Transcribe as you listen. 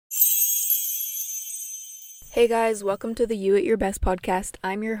Hey guys, welcome to the You at Your Best podcast.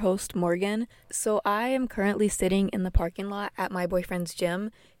 I'm your host, Morgan. So I am currently sitting in the parking lot at my boyfriend's gym.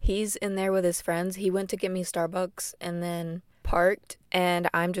 He's in there with his friends. He went to get me Starbucks and then parked, and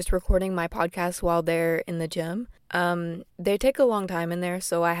I'm just recording my podcast while they're in the gym. They take a long time in there,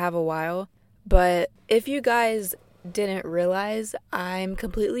 so I have a while. But if you guys didn't realize, I'm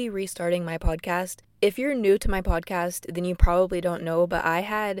completely restarting my podcast. If you're new to my podcast, then you probably don't know, but I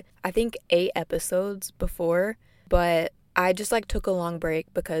had, I think, 8 episodes before, but I just took a long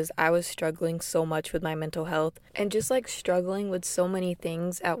break because I was struggling so much with my mental health and just struggling with so many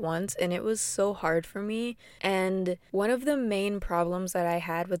things at once, and it was so hard for me. And one of the main problems that I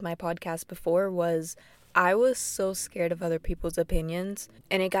had with my podcast before was I was so scared of other people's opinions,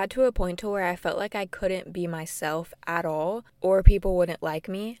 and it got to a point to where I felt like I couldn't be myself at all, or people wouldn't like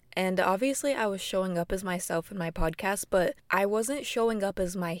me. And obviously I was showing up as myself in my podcast, but I wasn't showing up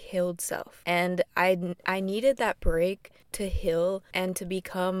as my healed self. And I needed that break to heal and to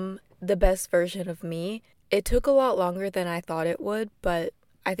become the best version of me. It took a lot longer than I thought it would, but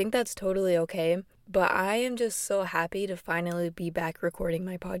I think that's totally okay. But I am just so happy to finally be back recording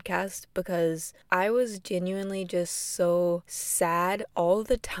my podcast because I was genuinely just so sad all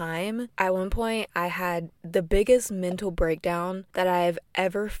the time. At one point, I had the biggest mental breakdown that I've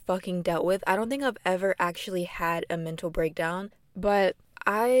ever fucking dealt with. I don't think I've ever actually had a mental breakdown, but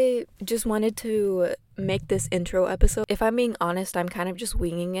I just wanted to make this intro episode. If I'm being honest, I'm kind of just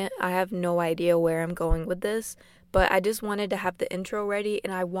winging it. I have no idea where I'm going with this. But I just wanted to have the intro ready,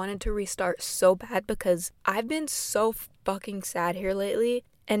 and I wanted to restart so bad because I've been so fucking sad here lately,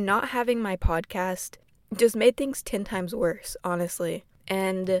 and not having my podcast just made things 10 times worse, honestly.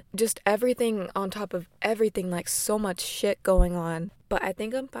 And just everything on top of everything, so much shit going on. But I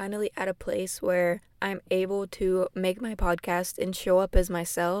think I'm finally at a place where I'm able to make my podcast and show up as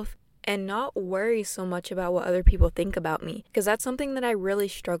myself and not worry so much about what other people think about me. Because that's something that I really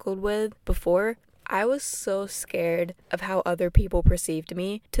struggled with before. I was so scared of how other people perceived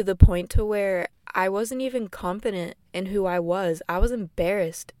me to the point to where I wasn't even confident in who I was. I was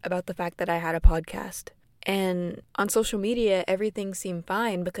embarrassed about the fact that I had a podcast. And on social media, everything seemed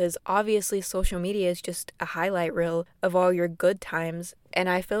fine because obviously social media is just a highlight reel of all your good times. And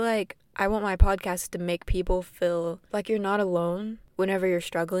I feel like I want my podcast to make people feel like you're not alone whenever you're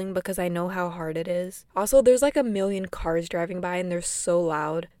struggling, because I know how hard it is. Also, there's a million cars driving by and they're so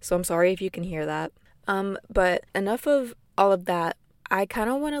loud, so I'm sorry if you can hear that. But enough of all of that. I kind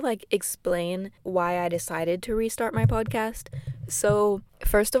of want to explain why I decided to restart my podcast. So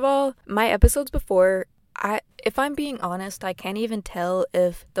first of all, my episodes before, if I'm being honest, I can't even tell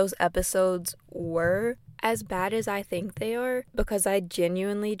if those episodes were as bad as I think they are, because I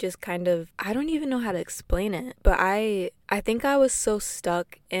genuinely just I don't even know how to explain it, but I think I was so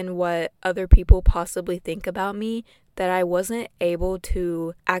stuck in what other people possibly think about me that I wasn't able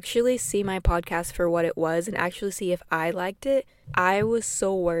to actually see my podcast for what it was and actually see if I liked it. I was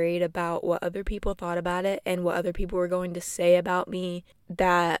so worried about what other people thought about it and what other people were going to say about me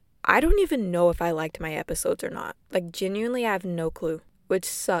that I don't even know if I liked my episodes or not. Genuinely, I have no clue, which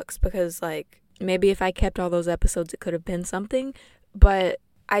sucks because maybe if I kept all those episodes, it could have been something. But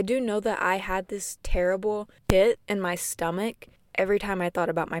I do know that I had this terrible pit in my stomach every time I thought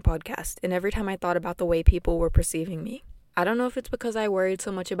about my podcast and every time I thought about the way people were perceiving me. I don't know if it's because I worried so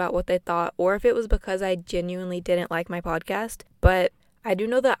much about what they thought or if it was because I genuinely didn't like my podcast. But I do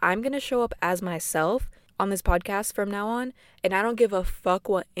know that I'm going to show up as myself on this podcast from now on, and I don't give a fuck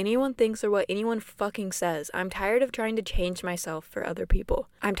what anyone thinks or what anyone fucking says. I'm tired of trying to change myself for other people.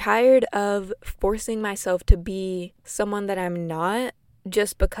 I'm tired of forcing myself to be someone that I'm not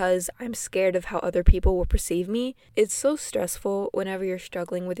just because I'm scared of how other people will perceive me. It's so stressful whenever you're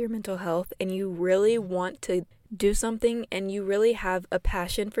struggling with your mental health and you really want to do something and you really have a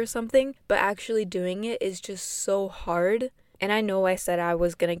passion for something, but actually doing it is just so hard. And I know I said I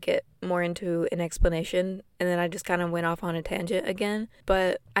was going to get more into an explanation, and then I just kind of went off on a tangent again.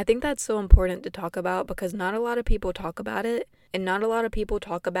 But I think that's so important to talk about because not a lot of people talk about it, and not a lot of people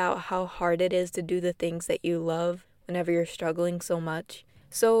talk about how hard it is to do the things that you love whenever you're struggling so much.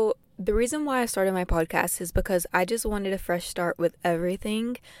 So the reason why I started my podcast is because I just wanted a fresh start with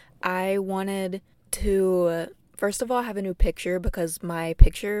everything. I wanted to, first of all, have a new picture because my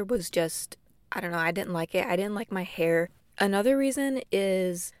picture was just, I don't know, I didn't like it. I didn't like my hair. Another reason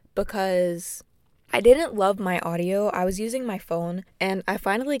is because I didn't love my audio. I was using my phone and I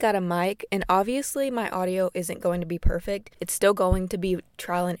finally got a mic, and obviously my audio isn't going to be perfect. It's still going to be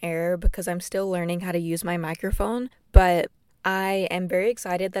trial and error because I'm still learning how to use my microphone, but I am very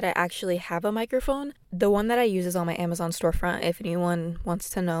excited that I actually have a microphone. The one that I use is on my Amazon storefront, if anyone wants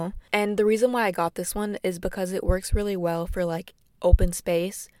to know. And the reason why I got this one is because it works really well for like open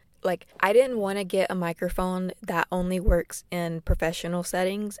space. Like, I didn't want to get a microphone that only works in professional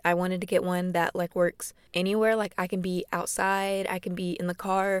settings. I wanted to get one that like works anywhere. Like, I can be outside, I can be in the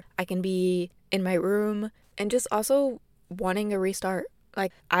car, I can be in my room, and just also wanting a restart.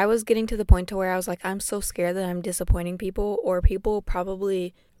 Like, I was getting to the point to where I was like, I'm so scared that I'm disappointing people, or people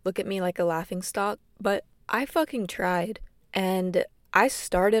probably look at me like a laughing stock. But I fucking tried, and I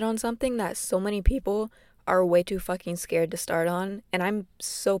started on something that so many people are way too fucking scared to start on, and I'm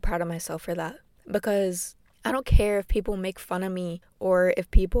so proud of myself for that. Because I don't care if people make fun of me, or if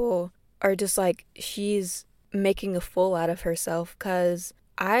people are just like, she's making a fool out of herself. Because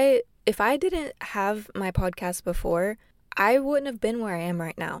if I didn't have my podcast before, I wouldn't have been where I am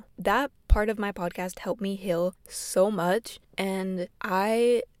right now. That part of my podcast helped me heal so much, and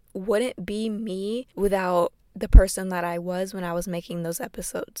I wouldn't be me without the person that I was when I was making those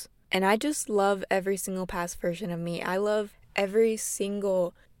episodes. And I just love every single past version of me. I love every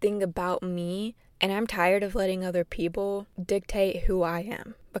single thing about me, and I'm tired of letting other people dictate who I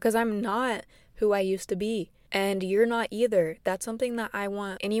am, because I'm not who I used to be, and you're not either. That's something that I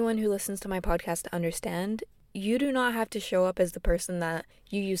want anyone who listens to my podcast to understand. You do not have to show up as the person that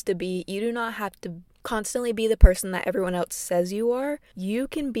you used to be. You do not have to constantly be the person that everyone else says you are. You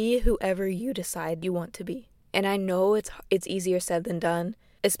can be whoever you decide you want to be. And I know it's easier said than done,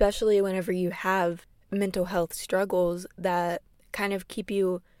 especially whenever you have mental health struggles that kind of keep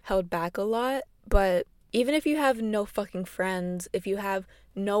you held back a lot. But even if you have no fucking friends, if you have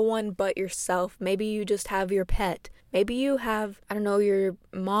no one but yourself, maybe you just have your pet, maybe you have, I don't know, your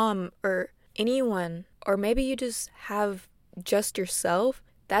mom or anyone, or maybe you just have just yourself,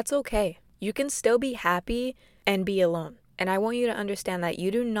 that's okay. You can still be happy and be alone. And I want you to understand that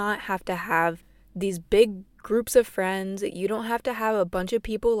you do not have to have these big groups of friends. You don't have to have a bunch of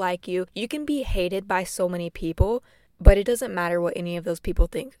people like you. You can be hated by so many people, but it doesn't matter what any of those people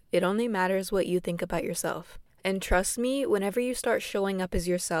think. It only matters what you think about yourself. And trust me, whenever you start showing up as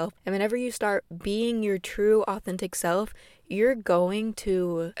yourself, and whenever you start being your true, authentic self, you're going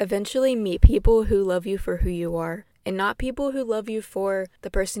to eventually meet people who love you for who you are, and not people who love you for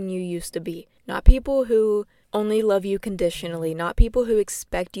the person you used to be. Not people who only love you conditionally. Not people who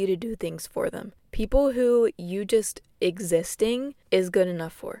expect you to do things for them. People who you just existing is good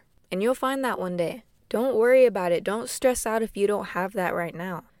enough for. And you'll find that one day. Don't worry about it. Don't stress out if you don't have that right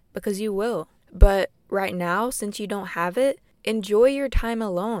now, because you will. But right now, since you don't have it, enjoy your time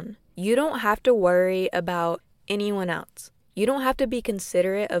alone. You don't have to worry about anyone else. You don't have to be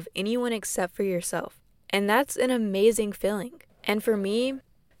considerate of anyone except for yourself. And that's an amazing feeling. And for me,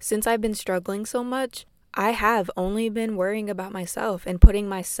 since I've been struggling so much, I have only been worrying about myself and putting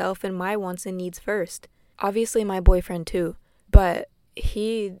myself and my wants and needs first. Obviously my boyfriend too, but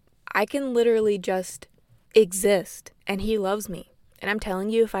I can literally just exist, and he loves me. And I'm telling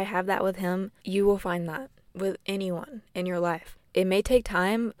you, if I have that with him, you will find that with anyone in your life. It may take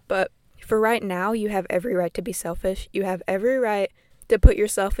time, but for right now, you have every right to be selfish. You have every right to put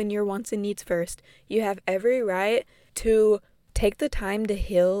yourself and your wants and needs first. You have every right to take the time to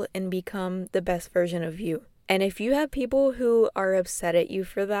heal and become the best version of you. And if you have people who are upset at you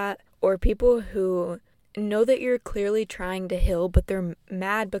for that, or people who know that you're clearly trying to heal, but they're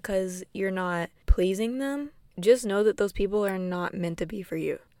mad because you're not pleasing them, just know that those people are not meant to be for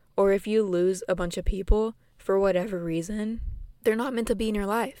you. Or if you lose a bunch of people for whatever reason, they're not meant to be in your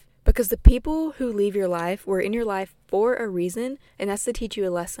life. Because the people who leave your life were in your life for a reason, and that's to teach you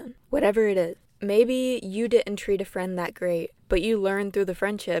a lesson, whatever it is. Maybe you didn't treat a friend that great, but you learned through the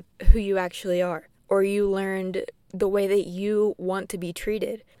friendship who you actually are. Or you learned the way that you want to be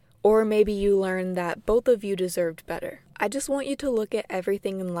treated. Or maybe you learned that both of you deserved better. I just want you to look at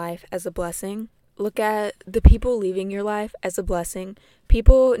everything in life as a blessing. Look at the people leaving your life as a blessing.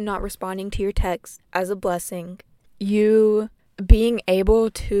 People not responding to your texts as a blessing. You being able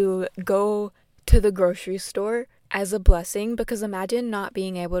to go to the grocery store as a blessing, because imagine not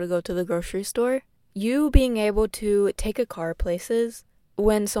being able to go to the grocery store. You being able to take a car places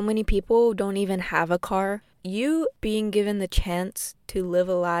when so many people don't even have a car. You being given the chance to live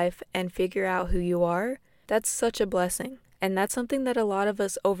a life and figure out who you are. That's such a blessing. And that's something that a lot of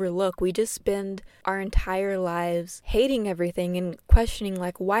us overlook. We just spend our entire lives hating everything and questioning,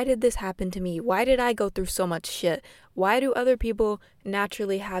 like, why did this happen to me? Why did I go through so much shit? Why do other people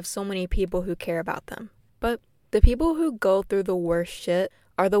naturally have so many people who care about them? But the people who go through the worst shit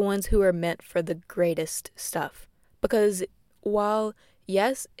are the ones who are meant for the greatest stuff. Because while,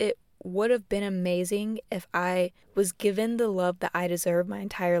 yes, it would have been amazing if I was given the love that I deserve my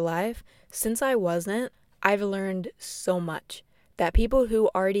entire life. Since I wasn't, I've learned so much that people who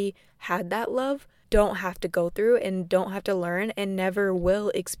already had that love don't have to go through and don't have to learn and never will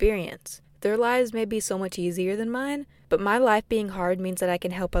experience. Their lives may be so much easier than mine, but my life being hard means that I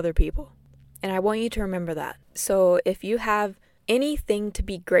can help other people. And I want you to remember that. So if you have anything to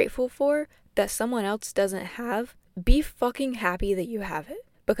be grateful for that someone else doesn't have, be fucking happy that you have it.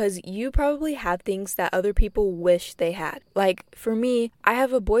 Because you probably have things that other people wish they had. Like, for me, I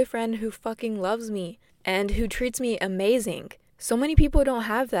have a boyfriend who fucking loves me and who treats me amazing. So many people don't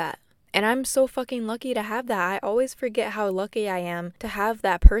have that. And I'm so fucking lucky to have that. I always forget how lucky I am to have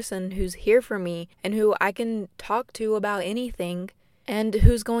that person who's here for me and who I can talk to about anything and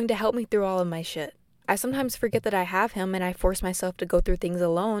who's going to help me through all of my shit. I sometimes forget that I have him and I force myself to go through things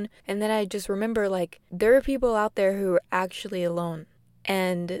alone. And then I just remember, like, there are people out there who are actually alone.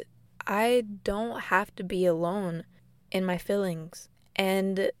 And I don't have to be alone in my feelings.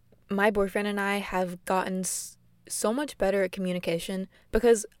 And my boyfriend and I have gotten so much better at communication,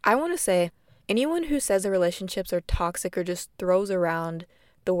 because I want to say, anyone who says their relationships are toxic or just throws around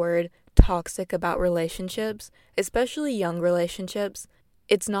the word toxic about relationships, especially young relationships,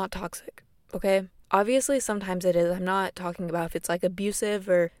 it's not toxic, okay? Obviously, sometimes it is. I'm not talking about if it's like abusive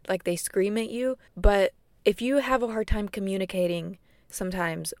or like they scream at you, but if you have a hard time communicating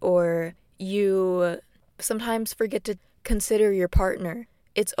sometimes, or you sometimes forget to consider your partner,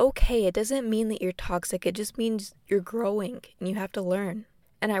 it's okay. It doesn't mean that you're toxic. It just means you're growing and you have to learn.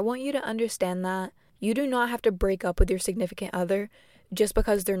 And I want you to understand that you do not have to break up with your significant other just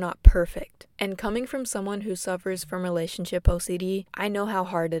because they're not perfect. And coming from someone who suffers from relationship OCD, I know how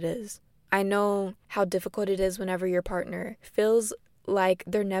hard it is. I know how difficult it is whenever your partner feels like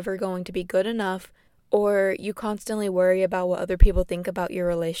they're never going to be good enough, or you constantly worry about what other people think about your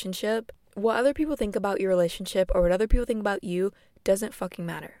relationship. What other people think about your relationship or what other people think about you doesn't fucking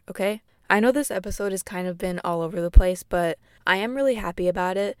matter, okay? I know this episode has kind of been all over the place, but I am really happy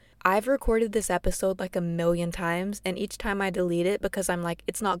about it. I've recorded this episode like 1,000,000 times, and each time I delete it because I'm like,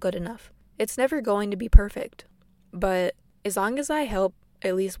 it's not good enough. It's never going to be perfect. But as long as I help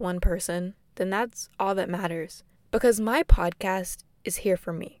at least one person, then that's all that matters. Because my podcast is here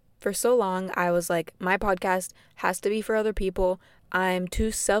for me. For so long, I was like, my podcast has to be for other people. I'm too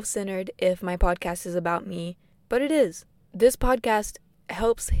self-centered if my podcast is about me. But it is. This podcast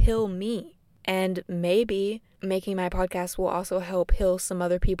helps heal me. And maybe making my podcast will also help heal some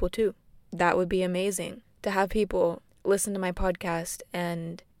other people too. That would be amazing. To have people listen to my podcast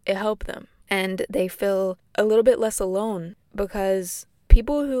and it help them. And they feel a little bit less alone, because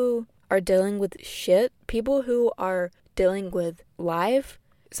people who are dealing with shit, people who are dealing with life,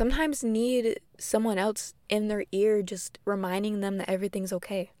 sometimes need someone else in their ear just reminding them that everything's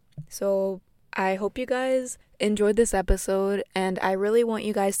okay. So I hope you guys enjoyed this episode, and I really want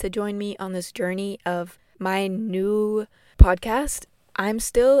you guys to join me on this journey of my new podcast. I'm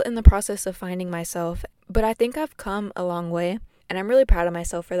still in the process of finding myself, but I think I've come a long way, and I'm really proud of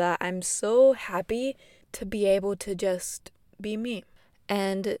myself for that. I'm so happy to be able to just be me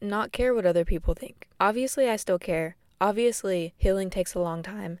and not care what other people think. Obviously, I still care. Obviously, healing takes a long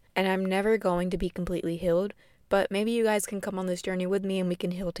time, and I'm never going to be completely healed, but maybe you guys can come on this journey with me and we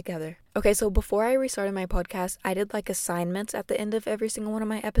can heal together. Okay, so before I restarted my podcast, I did like assignments at the end of every single one of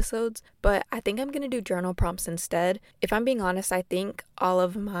my episodes, but I think I'm going to do journal prompts instead. If I'm being honest, I think all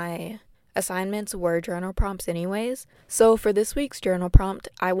of my assignments were journal prompts anyways. So for this week's journal prompt,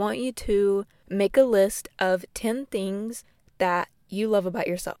 I want you to make a list of 10 things that you love about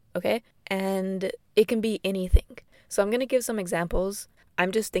yourself, okay? And it can be anything. So I'm going to give some examples.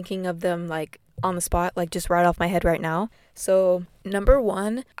 I'm just thinking of them like on the spot, like just right off my head right now. So number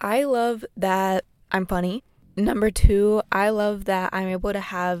 1, I love that I'm funny. Number 2, I love that I'm able to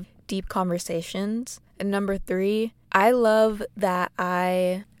have deep conversations. And number 3, I love that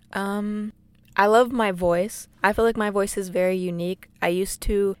I love my voice. I feel like my voice is very unique. I used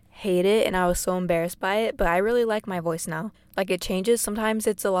to hate it and I was so embarrassed by it, but I really like my voice now. Like, it changes. Sometimes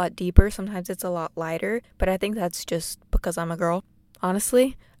it's a lot deeper, sometimes it's a lot lighter, but I think that's just because I'm a girl,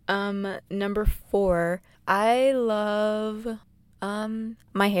 honestly. Number 4, I love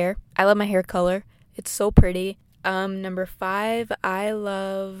my hair. I love my hair color. It's so pretty. Number 5, I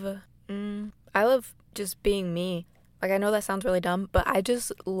love just being me. Like, I know that sounds really dumb, but I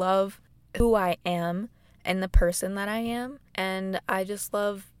just love who I am and the person that I am, and I just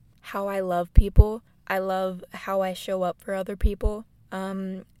love how I love people. I love how I show up for other people.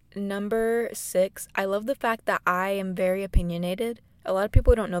 Number 6, I love the fact that I am very opinionated. A lot of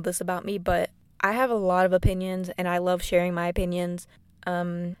people don't know this about me, but I have a lot of opinions and I love sharing my opinions.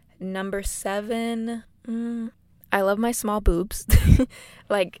 Number 7, I love my small boobs.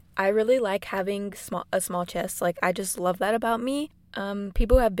 Like, I really like having a small chest. Like, I just love that about me.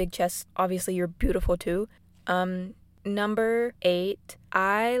 People who have big chests, obviously you're beautiful too. Number 8,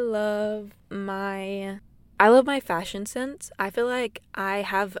 I love my fashion sense. I feel like I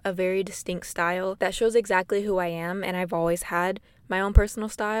have a very distinct style that shows exactly who I am, and I've always had my own personal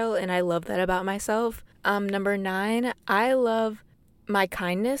style, and I love that about myself. Number 9, I love my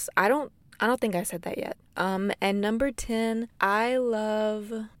kindness. I don't think I said that yet. And number 10, I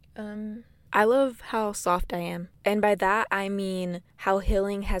love how soft I am. And by that, I mean how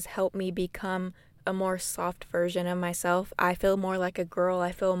healing has helped me become a more soft version of myself. I feel more like a girl.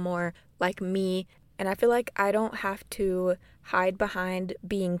 I feel more like me. And I feel like I don't have to hide behind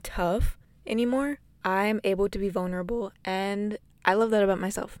being tough anymore. I'm able to be vulnerable, and I love that about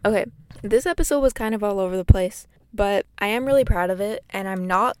myself. Okay, this episode was kind of all over the place, but I am really proud of it, and I'm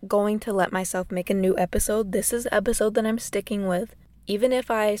not going to let myself make a new episode. This is the episode that I'm sticking with, even if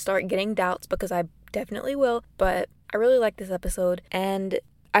I start getting doubts, because I definitely will, but I really like this episode, and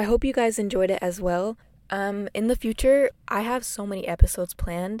I hope you guys enjoyed it as well. In the future, I have so many episodes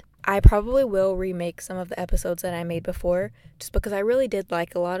planned. I probably will remake some of the episodes that I made before, just because I really did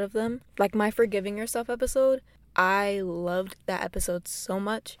like a lot of them. Like my Forgiving Yourself episode, I loved that episode so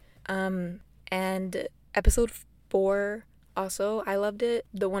much. And episode 4 also, I loved it,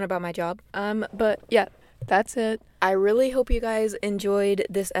 the one about my job. But yeah, that's it. I really hope you guys enjoyed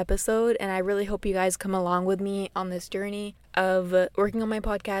this episode, and I really hope you guys come along with me on this journey of working on my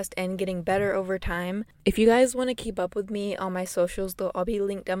podcast and getting better over time. If you guys want to keep up with me on my socials, they'll all be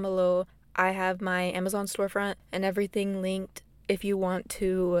linked down below. I have my Amazon storefront and everything linked if you want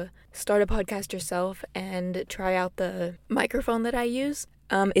to start a podcast yourself and try out the microphone that I use.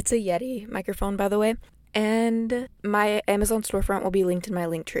 It's a Yeti microphone, by the way. And my Amazon storefront will be linked in my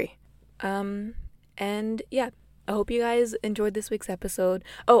link tree. And yeah, I hope you guys enjoyed this week's episode.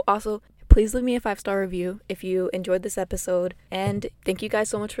 Oh, also, please leave me a 5-star review if you enjoyed this episode. And thank you guys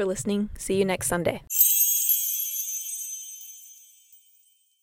so much for listening. See you next Sunday.